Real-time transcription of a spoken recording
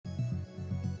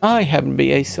I happen to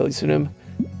be a SillyPseudonym.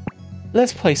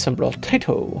 Let's play some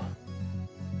Brotato.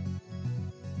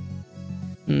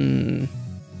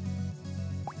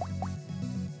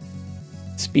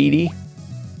 Speedy.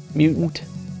 Mutant.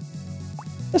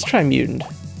 Let's try Mutant.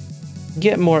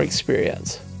 Get more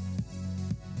experience.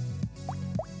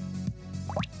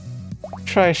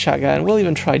 Try a shotgun. We'll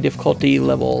even try difficulty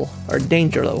level, or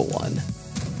danger level 1.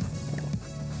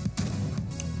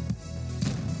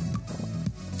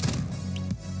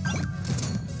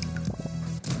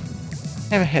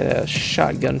 Haven't had a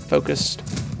shotgun focused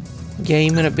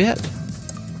game in a bit.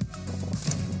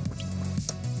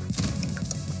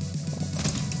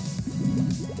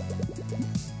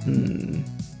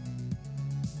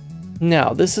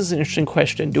 Now, this is an interesting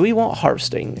question. Do we want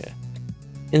harvesting?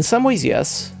 In some ways,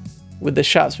 yes, with the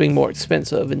shops being more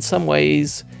expensive. In some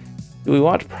ways, do we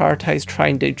want to prioritize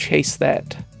trying to chase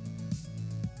that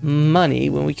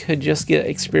money when we could just get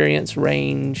experience,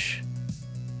 range,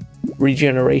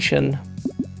 regeneration?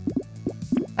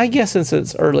 I guess since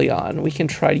it's early on, we can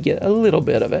try to get a little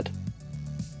bit of it.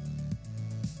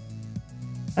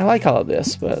 I like all of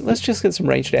this, but let's just get some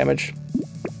range damage.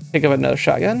 Pick up another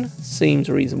shotgun. Seems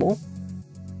reasonable.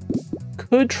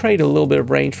 Could trade a little bit of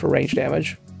range for range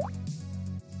damage.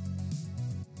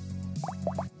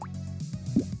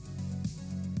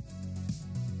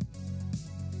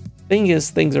 Thing is,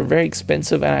 things are very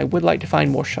expensive, and I would like to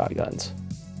find more shotguns.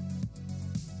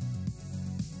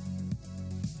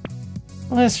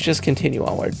 Let's just continue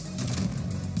onward.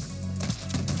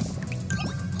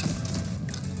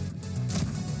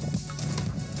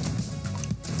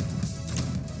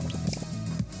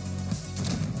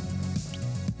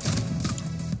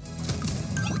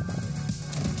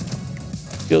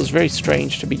 Feels very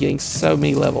strange to be getting so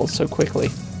many levels so quickly.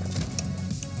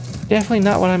 Definitely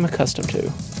not what I'm accustomed to.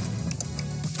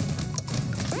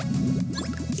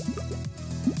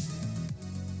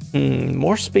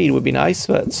 More speed would be nice,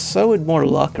 but so would more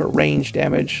luck or range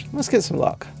damage. Let's get some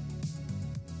luck.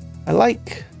 I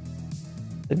like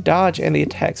the dodge and the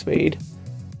attack speed.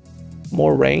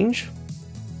 More range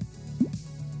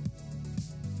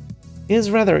is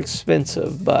rather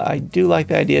expensive, but I do like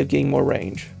the idea of getting more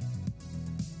range.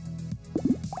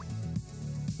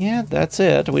 Yeah, that's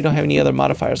it. We don't have any other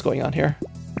modifiers going on here.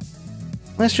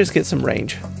 Let's just get some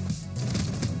range.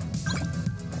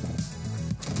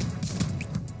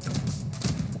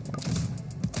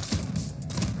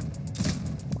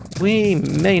 We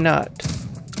may not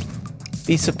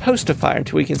be supposed to fire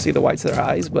until we can see the whites of their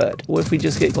eyes, but what if we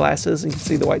just get glasses and can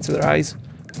see the whites of their eyes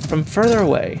from further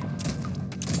away?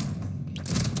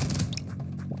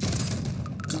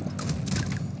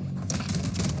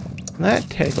 That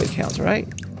technically counts, right?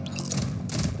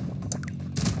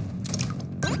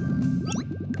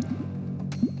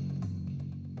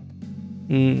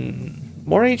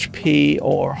 More HP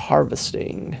or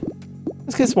harvesting?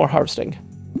 Let's get some more harvesting.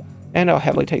 And I'll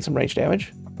heavily take some range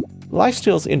damage.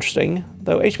 Lifesteal is interesting,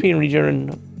 though HP and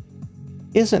regen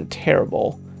isn't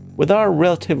terrible. With our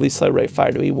relatively slow rate of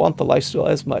fire, do we want the lifesteal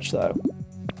as much, though?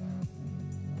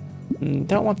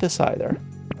 Don't want this either.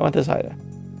 Don't want this either.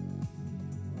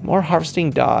 More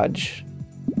harvesting dodge.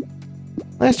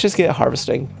 Let's just get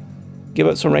harvesting. Give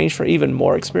it some range for even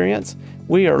more experience.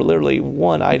 We are literally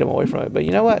one item away from it, but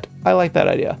you know what? I like that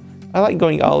idea. I like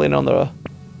going all in on the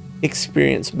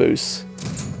experience boost.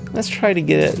 Let's try to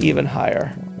get it even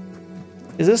higher.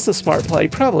 Is this the smart play?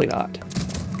 Probably not.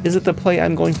 Is it the play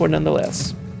I'm going for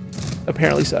nonetheless?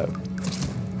 Apparently so.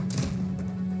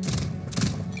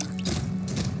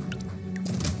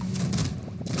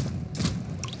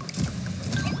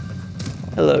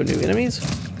 Hello, new enemies.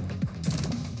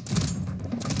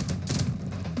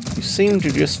 You seem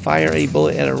to just fire a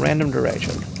bullet in a random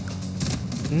direction.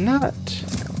 Not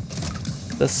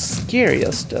the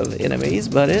scariest of enemies,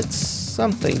 but it's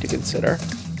something to consider.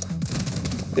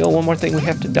 Still, one more thing we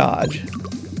have to dodge.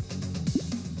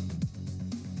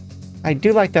 I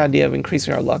do like the idea of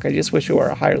increasing our luck. I just wish we were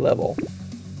a higher level.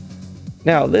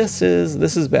 Now, this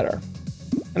is better.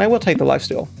 And I will take the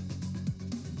lifesteal.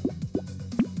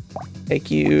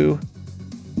 Take you.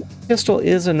 Pistol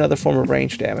is another form of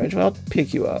range damage. Well, I'll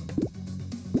pick you up.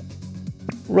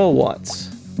 Roll once.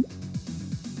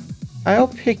 I'll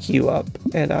pick you up,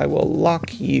 and I will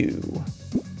lock you.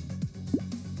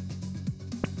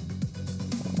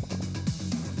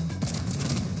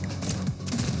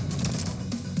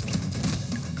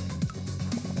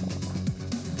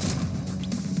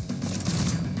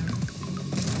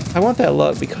 I want that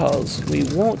luck because we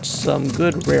want some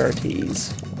good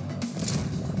rarities.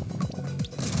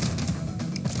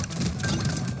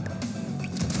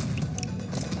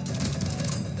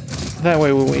 That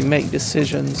way when we make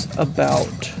decisions about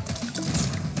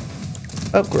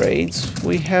upgrades,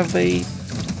 we have a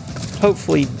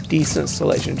hopefully decent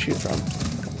selection to choose from.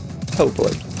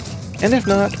 Hopefully. And if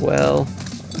not, well,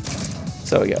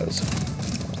 so it goes.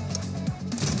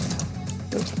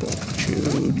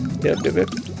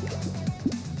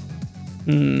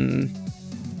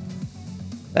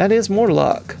 That is more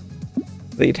luck.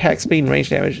 The attack speed and range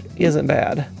damage isn't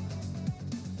bad.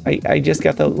 I just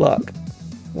got the luck.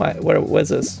 What is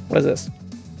this? What is this?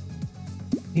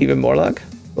 Even more luck?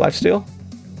 Lifesteal?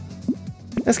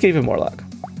 Let's get even more luck.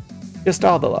 Just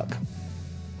all the luck.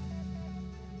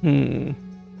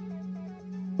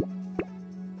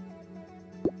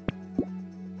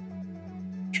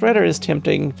 Shredder is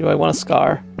tempting. Do I want a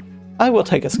scar? I will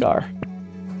take a scar.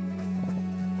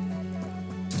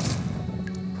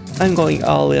 I'm going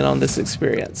all in on this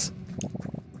experience.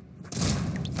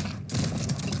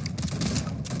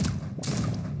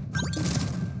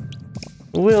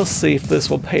 We'll see if this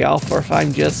will pay off or if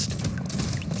I'm just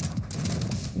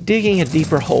digging a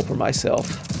deeper hole for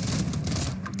myself.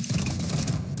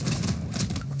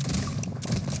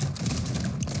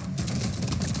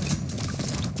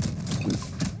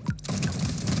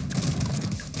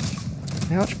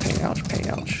 Ouch, pain, ouch, pain,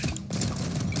 ouch.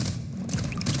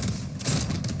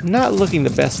 Not looking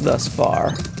the best thus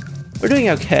far. We're doing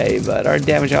okay, but our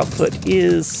damage output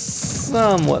is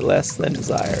somewhat less than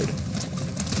desired.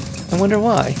 I wonder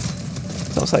why.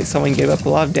 It's almost like someone gave up a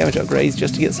lot of damage upgrades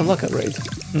just to get some luck upgrades.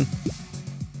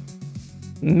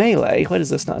 Melee? What is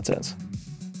this nonsense?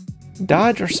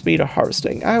 Dodge or speed or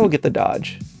harvesting? I will get the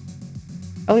dodge.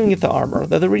 I'll even get the armor,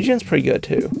 though the regen's pretty good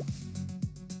too.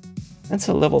 That's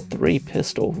a level 3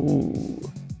 pistol.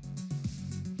 Ooh.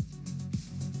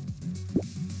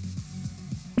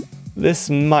 This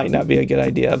might not be a good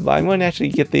idea, but I'm going to actually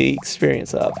get the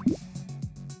experience up.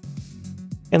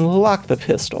 And lock the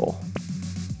pistol.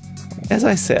 As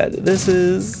I said, this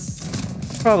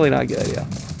is probably not a good idea.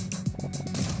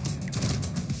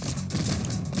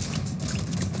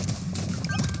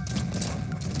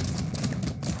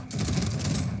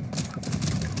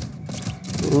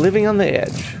 Living on the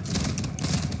edge.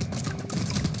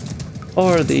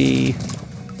 Or the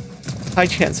high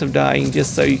chance of dying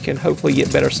just so you can hopefully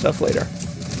get better stuff later.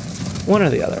 One or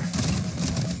the other.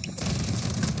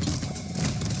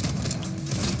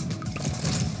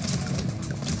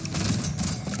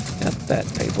 Yep,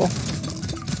 that's painful.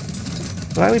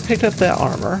 Glad we picked up that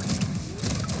armor.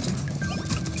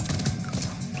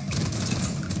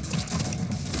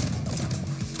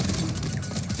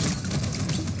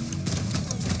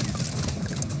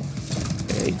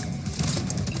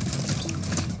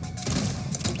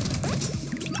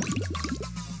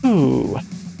 Ooh.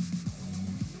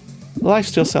 Life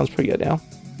still sounds pretty good now.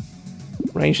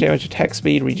 Range damage, attack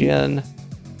speed, regen.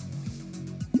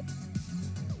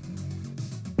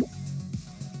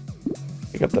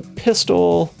 Pick up the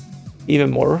pistol.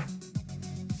 Even more.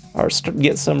 Or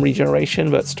get some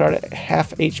regeneration, but start at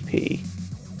half HP.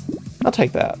 I'll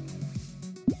take that.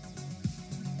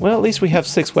 Well, at least we have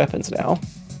 6 weapons now.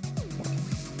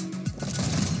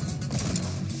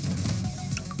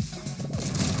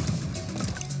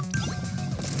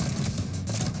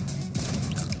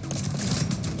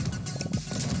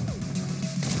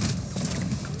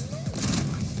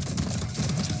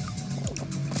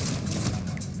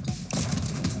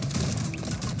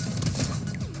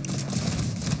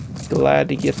 Glad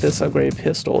to get this upgraded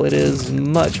pistol. It is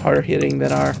much harder hitting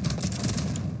than our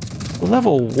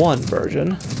level 1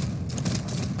 version.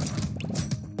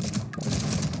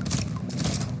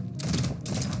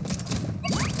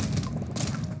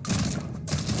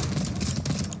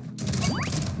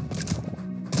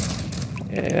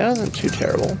 Yeah, it wasn't too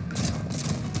terrible.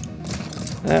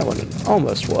 That one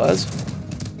almost was.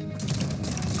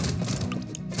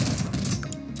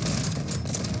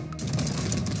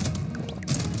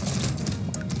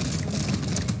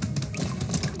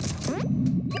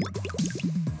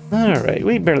 Alright,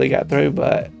 we barely got through,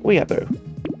 but we got through.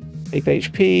 8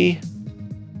 HP.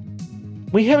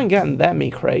 We haven't gotten that many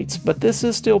crates, but this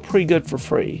is still pretty good for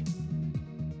free.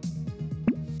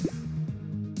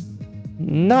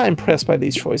 Not impressed by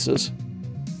these choices.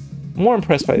 More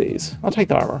impressed by these. I'll take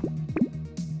the armor.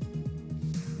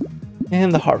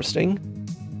 And the harvesting.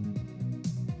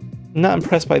 Not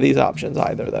impressed by these options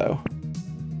either, though.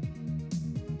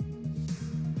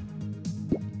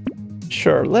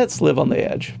 Sure, let's live on the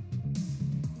edge.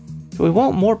 Do we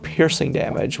want more piercing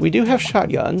damage? We do have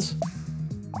shotguns.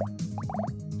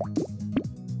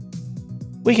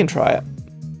 We can try it.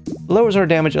 Lowers our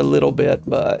damage a little bit,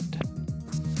 but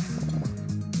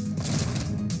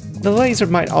the laser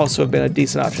might also have been a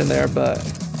decent option there, but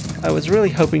I was really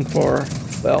hoping for,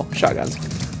 well, shotguns.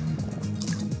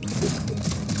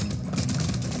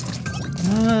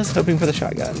 I was hoping for the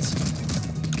shotguns.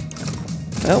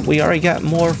 Well, we already got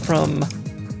more from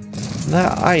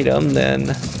that item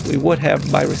than we would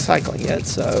have by recycling it,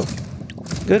 so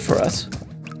good for us.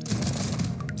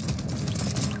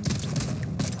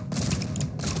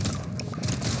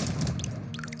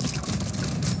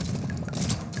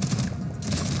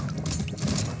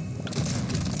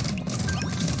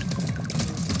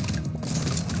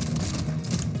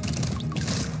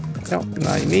 Don't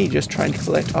mind me just trying to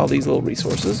collect all these little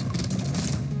resources.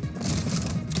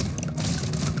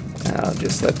 I'll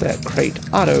just let that crate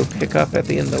auto pick up at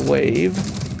the end of the wave.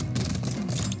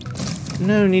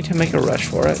 No need to make a rush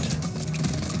for it.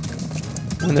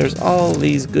 When there's all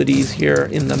these goodies here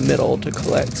in the middle to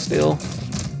collect still.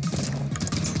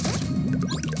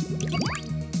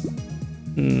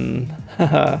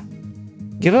 Haha.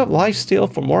 Give up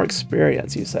lifesteal for more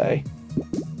experience, you say?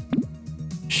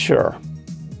 Sure.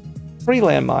 Free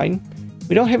landmine.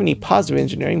 We don't have any positive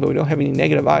engineering, but we don't have any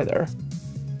negative either.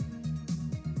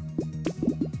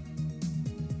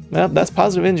 Well, that's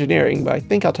positive engineering, but I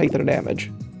think I'll take the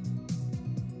damage.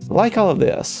 I like all of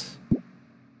this.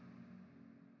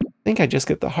 I think I just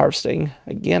get the harvesting.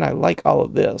 Again, I like all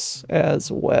of this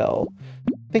as well.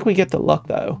 I think we get the luck,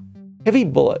 though. Heavy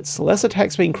bullets. Less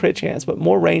attack speed and crit chance, but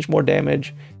more range, more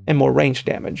damage, and more range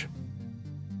damage.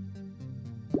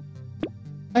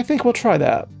 I think we'll try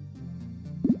that.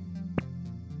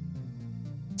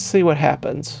 See what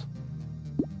happens.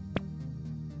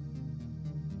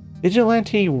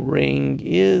 Vigilante ring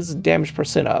is damage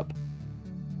percent up.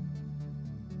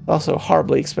 Also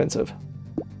horribly expensive.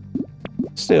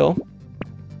 Still,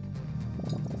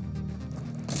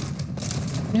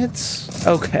 it's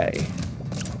okay.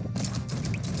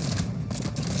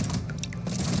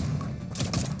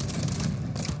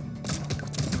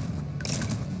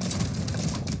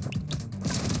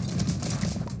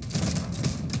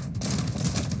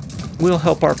 Will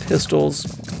help our pistols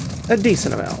a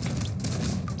decent amount.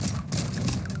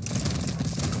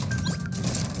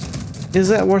 Is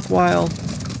that worthwhile?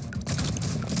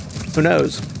 Who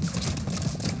knows?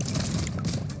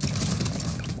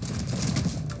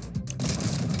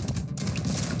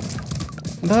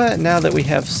 But now that we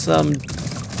have some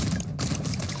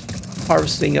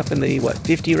harvesting up in the, what,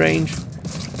 50 range,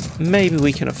 maybe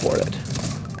we can afford it.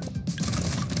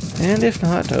 And if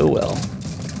not, oh well.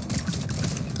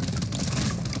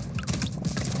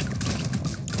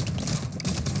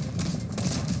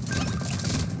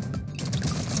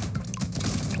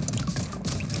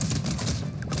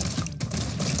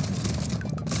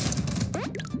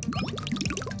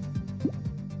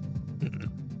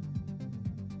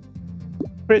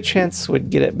 Crit chance would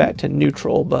get it back to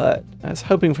neutral, but I was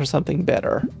hoping for something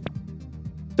better.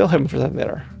 Still hoping for something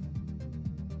better.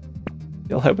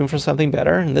 Still hoping for something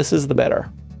better, and this is the better.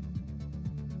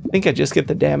 I think I just get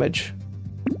the damage.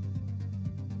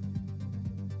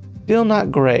 Still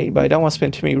not great, but I don't want to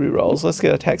spend too many rerolls. Let's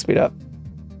get attack speed up.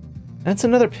 That's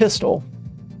another pistol.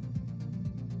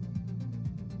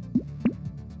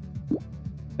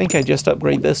 I think I just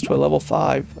upgrade this to a level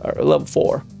 5, or a level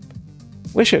 4.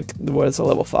 Wish it was a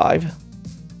level 5.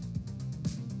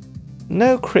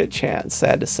 No crit chance,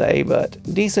 sad to say, but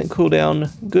decent cooldown,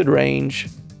 good range,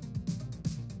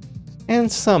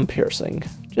 and some piercing.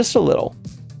 Just a little.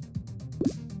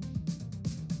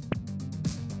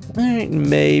 Alright,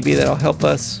 maybe that'll help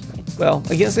us, well,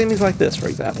 against enemies like this, for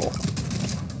example.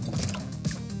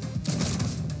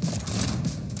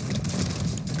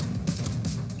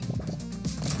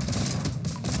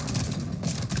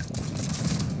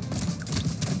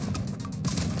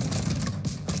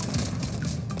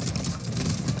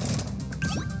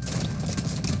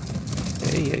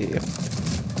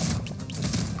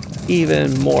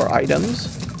 Even more items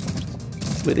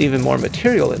with even more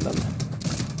material in them.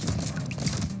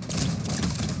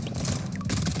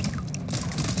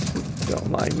 Don't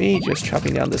mind me just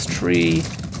chopping down this tree.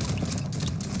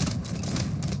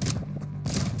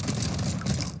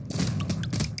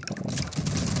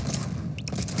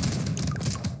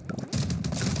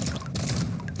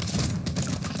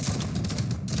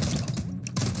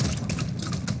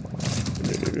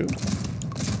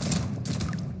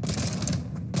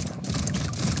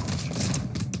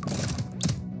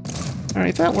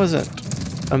 Alright, that wasn't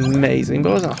amazing, but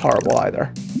it wasn't horrible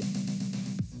either.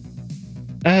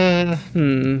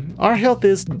 Our health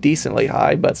is decently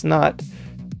high, but it's not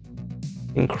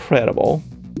incredible.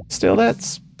 Still,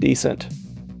 that's decent.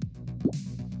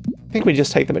 I think we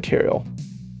just take the material.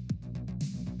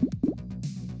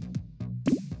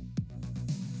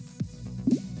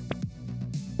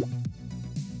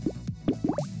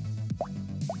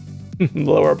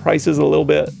 Lower prices a little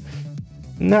bit.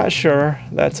 Not sure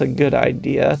that's a good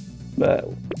idea, but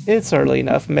it's early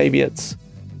enough. Maybe it's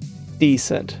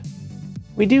decent.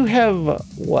 We do have,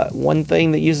 what, one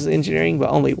thing that uses engineering, but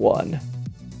only one.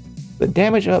 The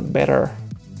damage up better,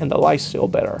 and the lifesteal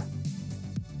better.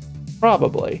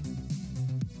 Probably.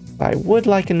 I would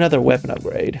like another weapon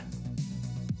upgrade.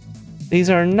 These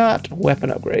are not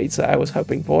weapon upgrades that I was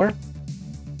hoping for.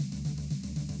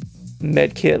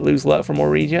 Medkit, lose luck for more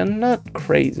regen, not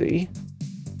crazy.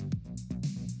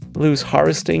 Lose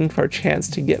harvesting for a chance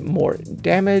to get more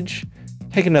damage.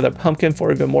 Take another pumpkin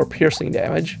for even more piercing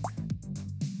damage.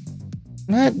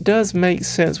 That does make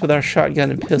sense with our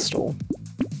shotgun and pistol.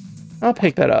 I'll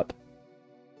pick that up.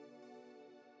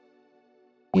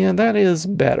 Yeah, that is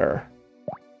better.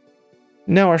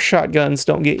 Now our shotguns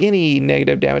don't get any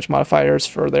negative damage modifiers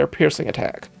for their piercing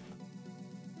attack.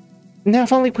 Now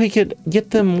if only we could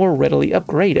get them more readily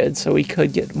upgraded so we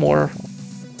could get more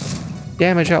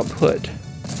damage output.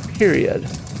 Period.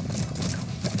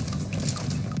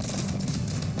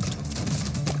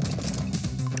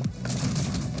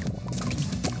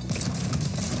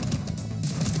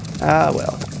 Ah,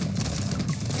 well.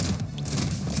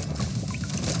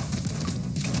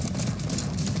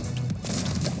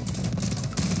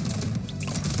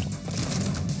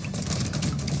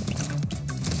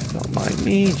 Don't mind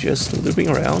me just looping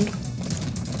around.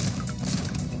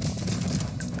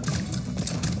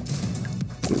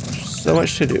 Oops, so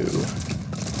much to do.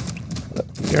 But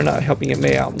you're not helping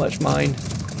me out much, mine.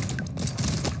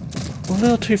 A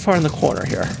little too far in the corner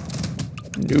here.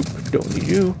 Nope, don't need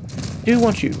you. Do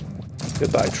want you.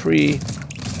 Goodbye, tree.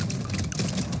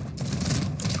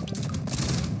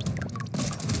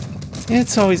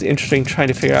 It's always interesting trying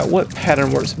to figure out what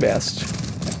pattern works best.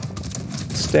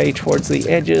 Stay towards the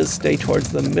edges, stay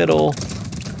towards the middle.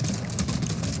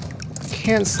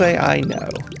 Can't say I know.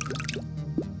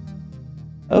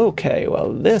 Okay,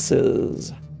 well this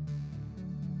is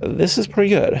pretty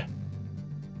good.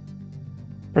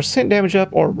 Percent damage up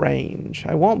or range?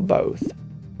 I want both.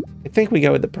 I think we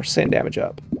go with the percent damage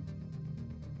up.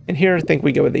 And here I think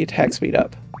we go with the attack speed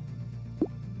up.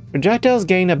 Projectiles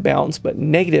gain a bounce, but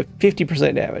negative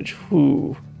 50% damage.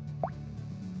 Whew.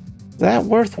 Is that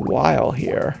worthwhile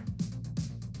here?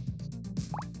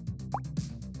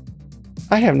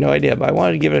 I have no idea, but I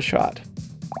wanted to give it a shot.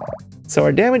 So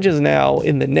our damage is now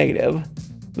in the negative,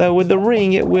 though with the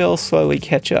ring it will slowly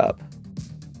catch up.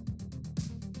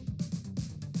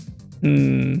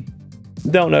 Don't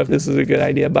know if this is a good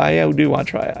idea, but I do want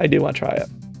to try it. I do want to try it.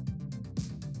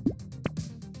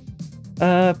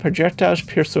 Projectiles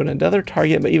pierce through another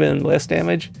target, but even less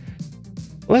damage.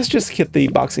 Let's just get the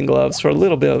boxing gloves for a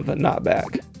little bit of a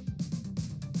knockback.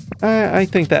 I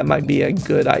think that might be a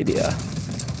good idea.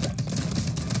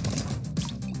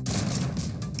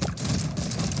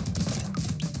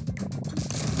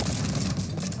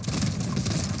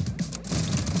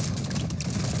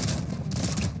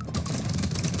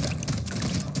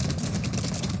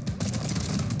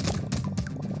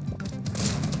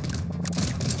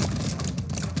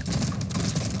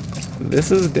 This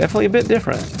is definitely a bit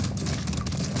different.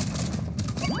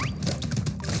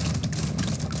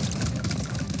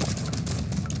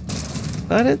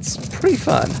 But it's pretty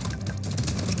fun.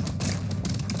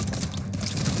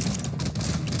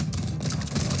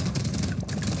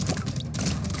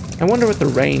 I wonder what the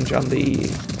range on the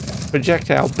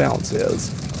projectile bounce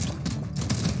is.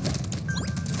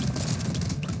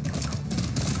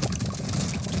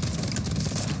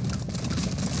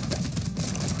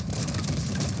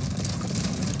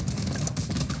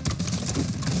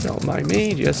 Don't mind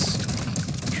me,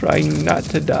 just trying not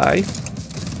to die.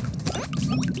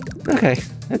 Okay,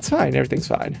 it's fine, everything's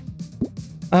fine.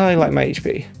 I like my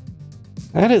HP.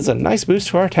 That is a nice boost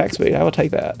to our attack speed, I will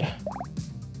take that.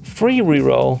 Free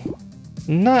reroll,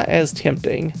 not as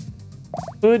tempting.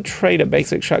 Could trade a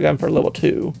basic shotgun for level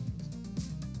 2.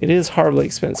 It is horribly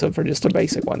expensive for just a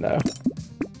basic one though.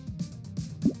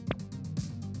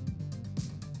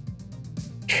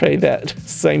 Trade that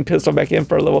same pistol back in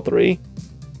for a level 3.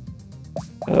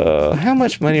 How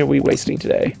much money are we wasting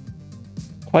today?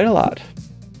 Quite a lot.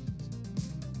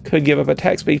 Could give up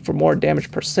attack speed for more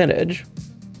damage percentage.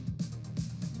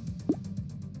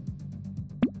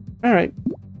 Alright.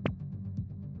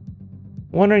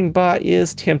 Wandering Bot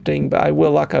is tempting, but I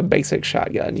will like a basic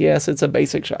shotgun. Yes, it's a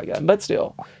basic shotgun, but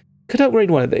still. Could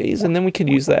upgrade one of these, and then we could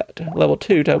use that level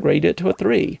 2 to upgrade it to a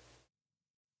 3.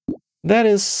 That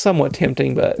is somewhat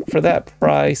tempting, but for that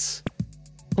price,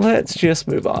 let's just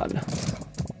move on.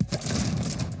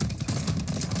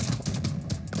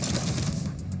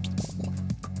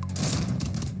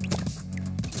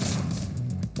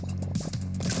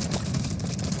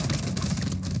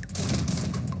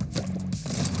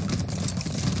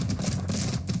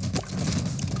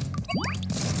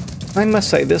 I must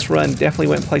say, this run definitely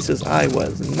went places I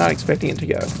was not expecting it to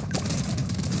go.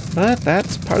 But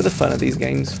that's part of the fun of these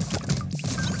games.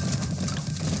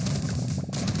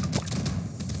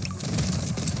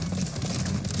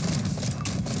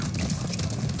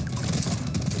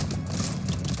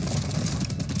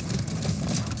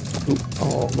 Ooh,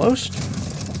 almost.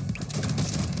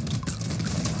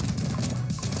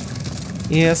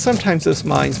 Yeah, sometimes this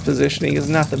mine's positioning is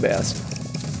not the best.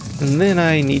 And then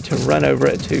I need to run over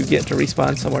it to get to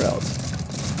respawn somewhere else.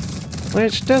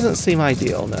 Which doesn't seem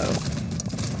ideal, no.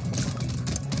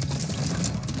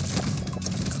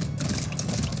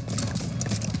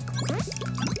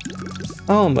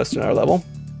 Almost another level.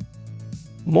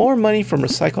 More money from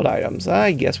recycled items.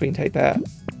 I guess we can take that.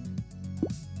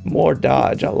 More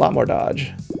dodge, a lot more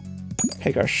dodge.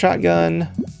 Take our shotgun.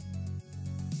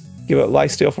 Give it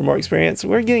lifesteal for more experience.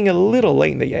 We're getting a little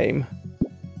late in the game.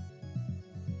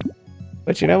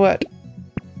 But you know what?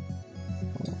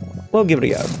 We'll give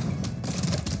it a go.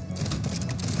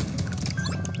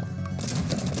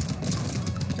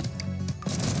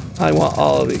 I want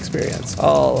all of the experience.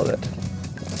 All of it.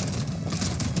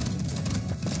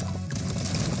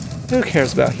 Who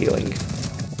cares about healing?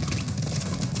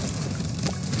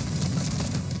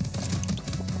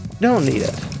 Don't need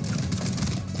it.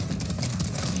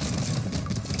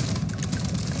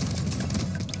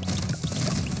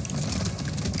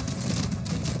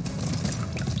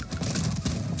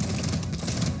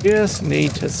 Just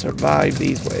need to survive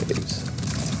these waves.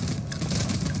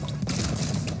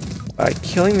 By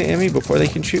killing the enemy before they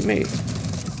can shoot me.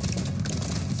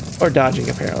 Or dodging,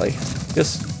 apparently.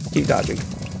 Just keep dodging.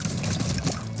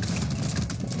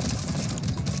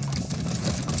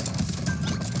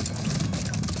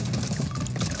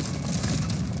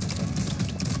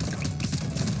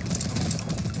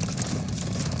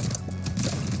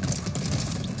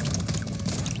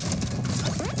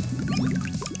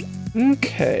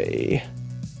 Okay.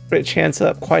 Crit chance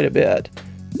up quite a bit.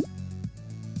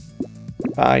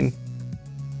 Fine.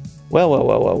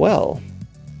 Well.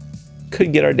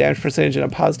 Could get our damage percentage in a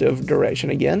positive direction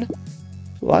again.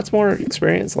 Lots more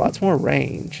experience, lots more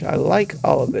range. I like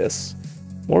all of this.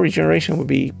 More regeneration would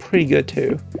be pretty good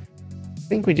too. I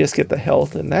think we just get the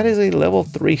health, and that is a level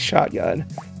 3 shotgun.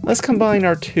 Let's combine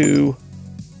our two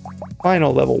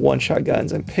final level 1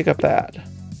 shotguns and pick up that.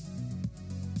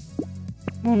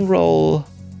 I'm gonna roll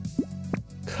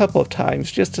a couple of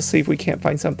times just to see if we can't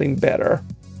find something better.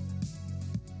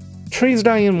 Trees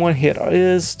dying in one hit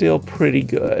is still pretty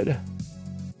good.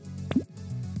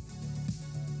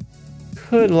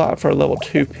 Could lot for a level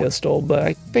 2 pistol, but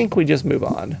I think we just move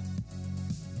on.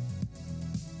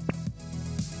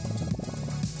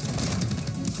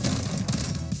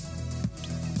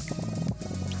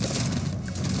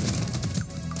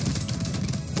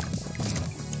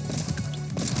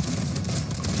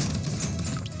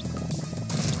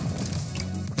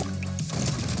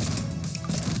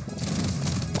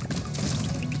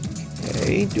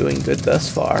 Doing good thus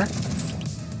far.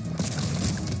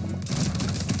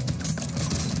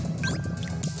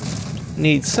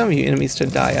 Need some of you enemies to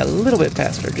die a little bit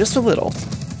faster, just a little.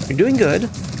 You're doing good.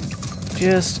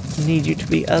 Just need you to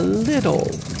be a little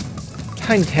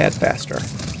tiny tad faster,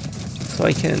 so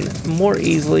I can more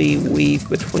easily weave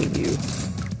between you.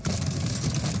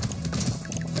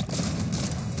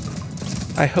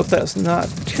 I hope that's not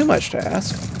too much to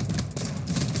ask.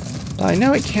 But I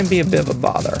know it can be a bit of a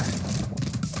bother.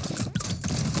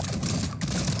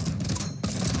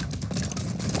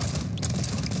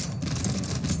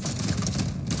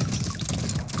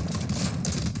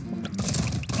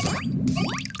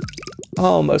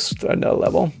 Almost another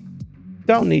level.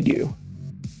 Don't need you.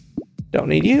 Don't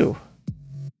need you.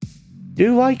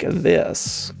 Do like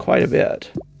this quite a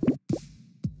bit.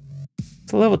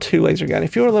 It's a level 2 laser gun.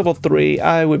 If you were level 3,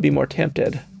 I would be more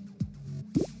tempted.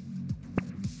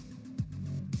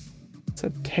 It's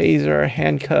a taser,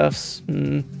 handcuffs.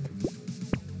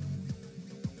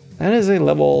 That is a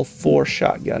level 4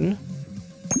 shotgun.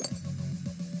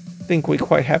 I think we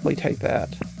quite happily take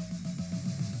that.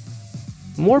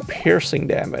 More piercing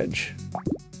damage.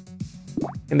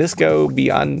 Can this go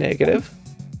beyond negative?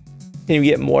 Can you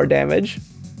get more damage?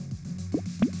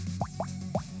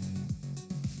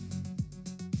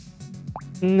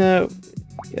 No,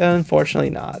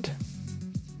 unfortunately not.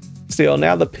 Still,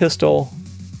 now the pistol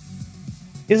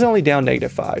is only down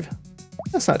 -5.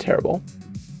 That's not terrible.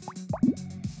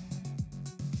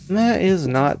 That is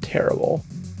not terrible.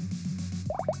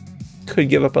 Could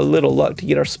give up a little luck to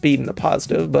get our speed in the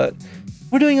positive, but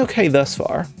we're doing okay thus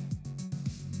far.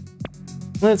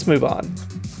 Let's move on.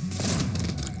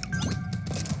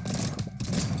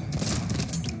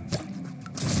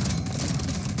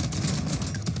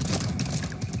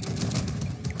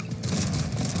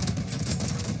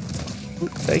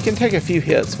 They can take a few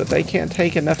hits, but they can't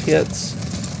take enough hits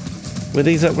with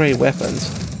these upgraded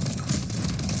weapons.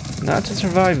 Not to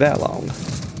survive that long.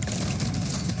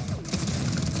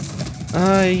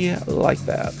 I like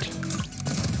that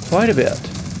quite a bit.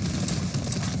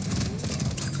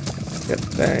 Yep,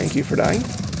 thank you for dying.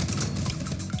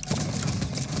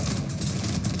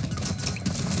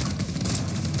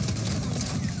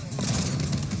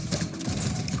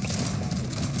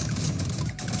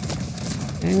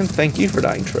 And thank you for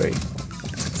dying, tree.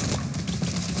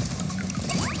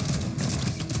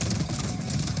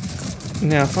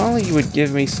 Now, if only you would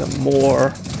give me some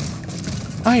more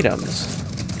items,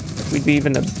 we'd be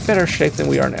even in better shape than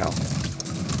we are now.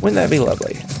 Wouldn't that be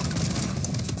lovely?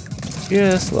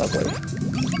 Just lovely.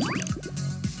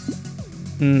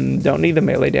 Don't need the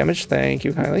melee damage, thank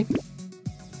you kindly.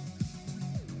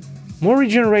 More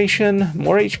regeneration,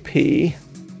 more HP,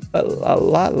 but a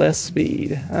lot less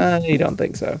speed. I don't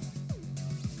think so.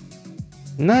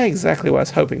 Not exactly what I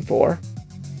was hoping for.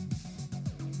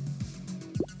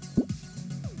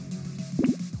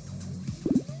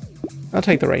 I'll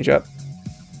take the range up.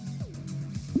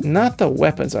 Not the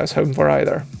weapons I was hoping for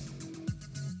either.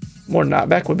 More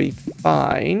knockback would be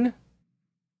fine.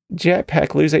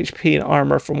 Jetpack, lose HP and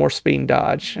armor for more speed and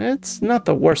dodge. It's not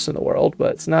the worst in the world,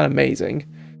 but it's not amazing.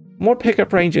 More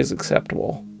pickup range is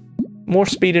acceptable. More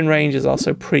speed and range is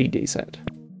also pretty decent.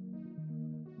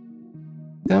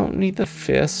 Don't need the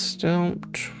fist,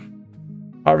 don't.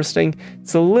 Harvesting,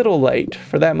 it's a little late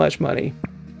for that much money.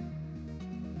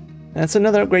 That's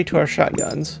another upgrade to our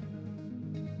shotguns.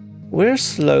 We're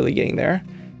slowly getting there.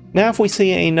 Now if we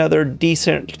see another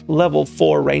decent level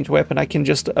 4 range weapon, I can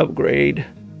just upgrade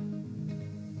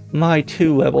my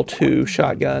 2 level 2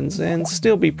 shotguns and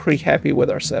still be pretty happy with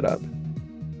our setup.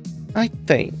 I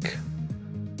think.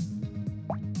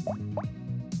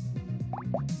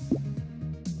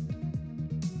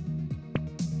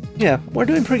 Yeah, we're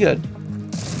doing pretty good.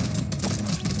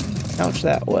 Ouch,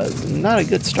 that was not a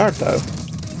good start though.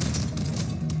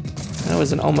 That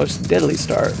was an almost deadly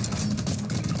start.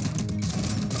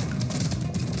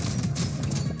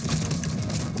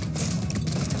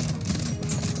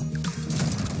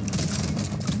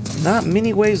 Not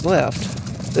many waves left.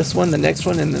 This one, the next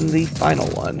one, and then the final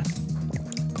one.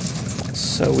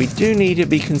 So we do need to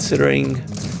be considering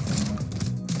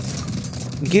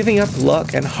giving up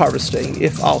luck and harvesting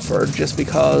if offered, just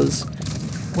because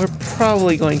we're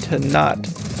probably going to not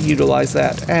utilize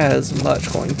that as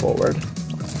much going forward.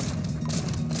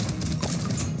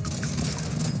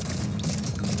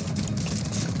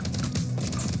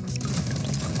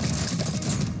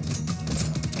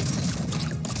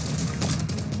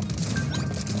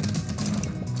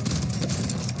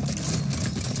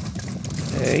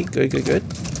 Okay, good, good, good.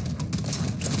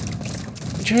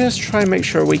 Just try and make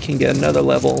sure we can get another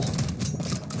level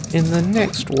in the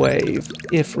next wave,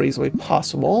 if reasonably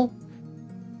possible.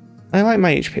 I like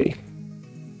my HP.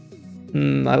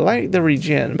 I like the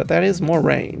regen, but that is more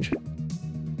range.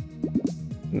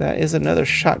 That is another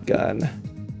shotgun.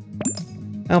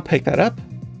 I'll pick that up.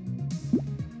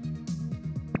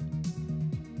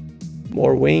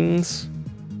 More wings.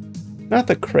 Not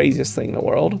the craziest thing in the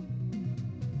world.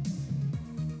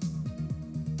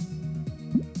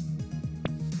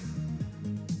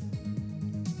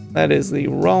 That is the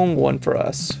wrong one for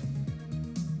us.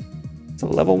 It's a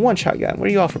level 1 shotgun. What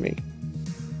do you offer me?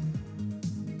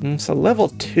 It's a level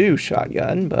 2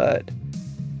 shotgun, but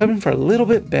hoping for a little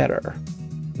bit better.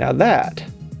 Now that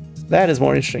is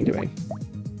more interesting to me.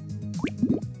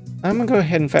 I'm gonna go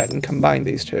ahead, in fact, and combine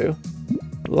these two.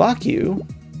 Lock you.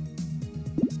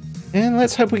 And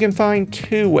let's hope we can find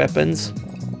 2 weapons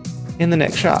in the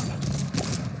next shop.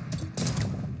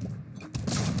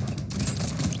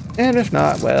 And if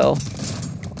not, well,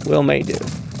 we'll may do.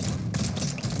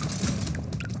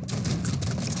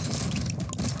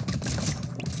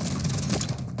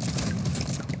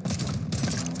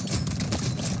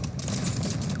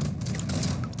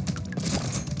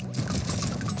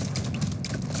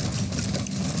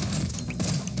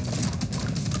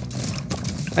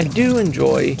 I do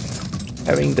enjoy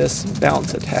having this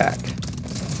bounce attack.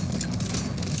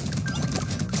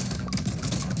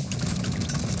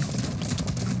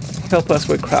 Help us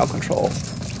with crowd control.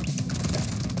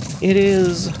 It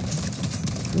is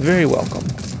very welcome.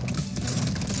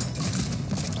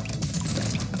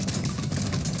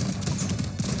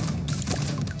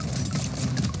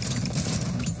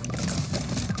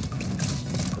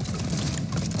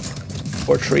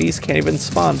 Or trees can't even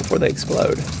spawn before they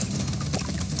explode.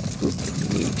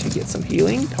 Oop, need to get some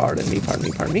healing. Pardon me, pardon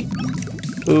me, pardon me.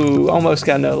 Ooh, almost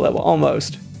got another level,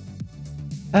 almost.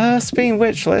 Speaking of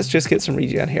which, let's just get some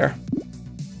regen here.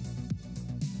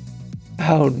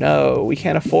 Oh no, we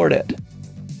can't afford it.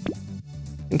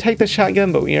 We can take the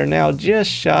shotgun, but we are now just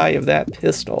shy of that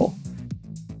pistol.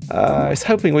 I was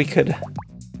hoping we could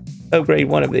upgrade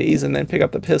one of these and then pick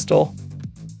up the pistol.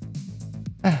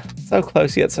 So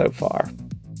close yet so far.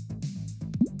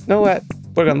 You know what?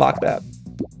 We're gonna lock that.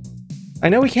 I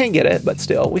know we can't get it, but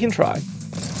still, we can try.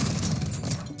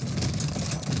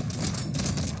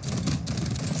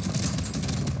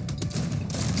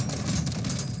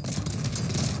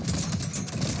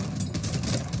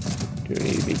 We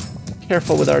need to be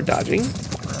careful with our dodging.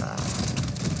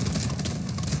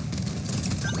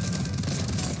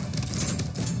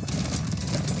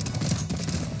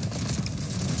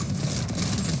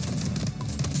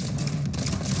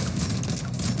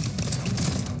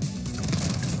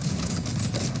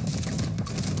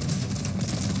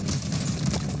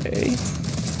 Okay.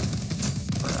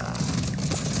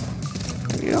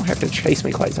 You don't have to chase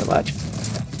me quite so much.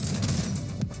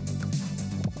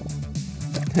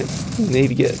 Need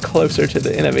to get closer to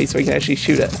the enemy so we can actually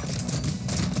shoot it.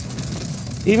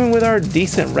 Even with our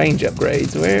decent range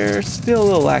upgrades, we're still a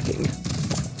little lacking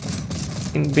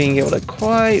in being able to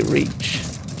quite reach.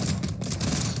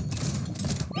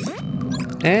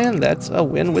 And that's a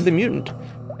win with the mutant.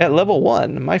 At level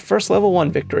 1, my first level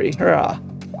 1 victory. Hurrah!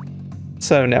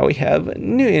 So now we have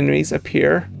new enemies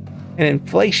appear, and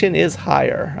inflation is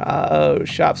higher. Oh,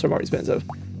 shops are more expensive.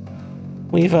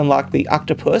 We've unlocked the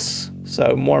octopus,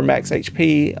 so more max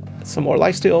HP, some more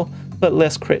lifesteal, but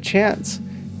less crit chance.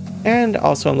 And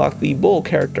also unlocked the bull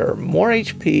character, more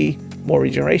HP, more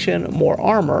regeneration, more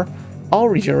armor. All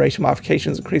regeneration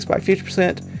modifications increased by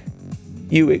 50%.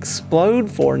 You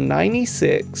explode for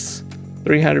 96,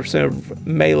 300% of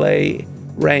melee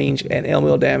range and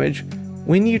elemental damage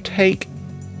when you take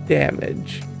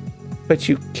damage, but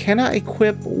you cannot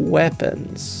equip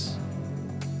weapons.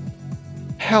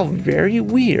 How very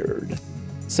weird.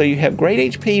 So you have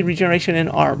great HP, regeneration, and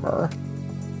armor.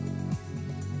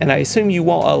 And I assume you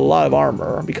want a lot of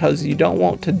armor because you don't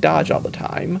want to dodge all the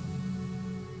time.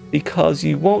 Because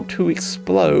you want to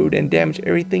explode and damage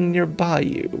everything nearby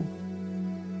you.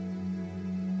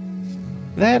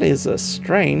 That is a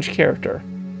strange character.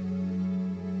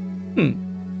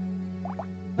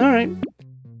 Alright.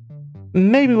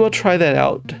 Maybe we'll try that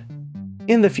out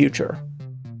in the future.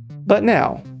 But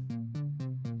now,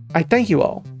 I thank you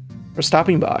all for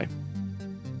stopping by.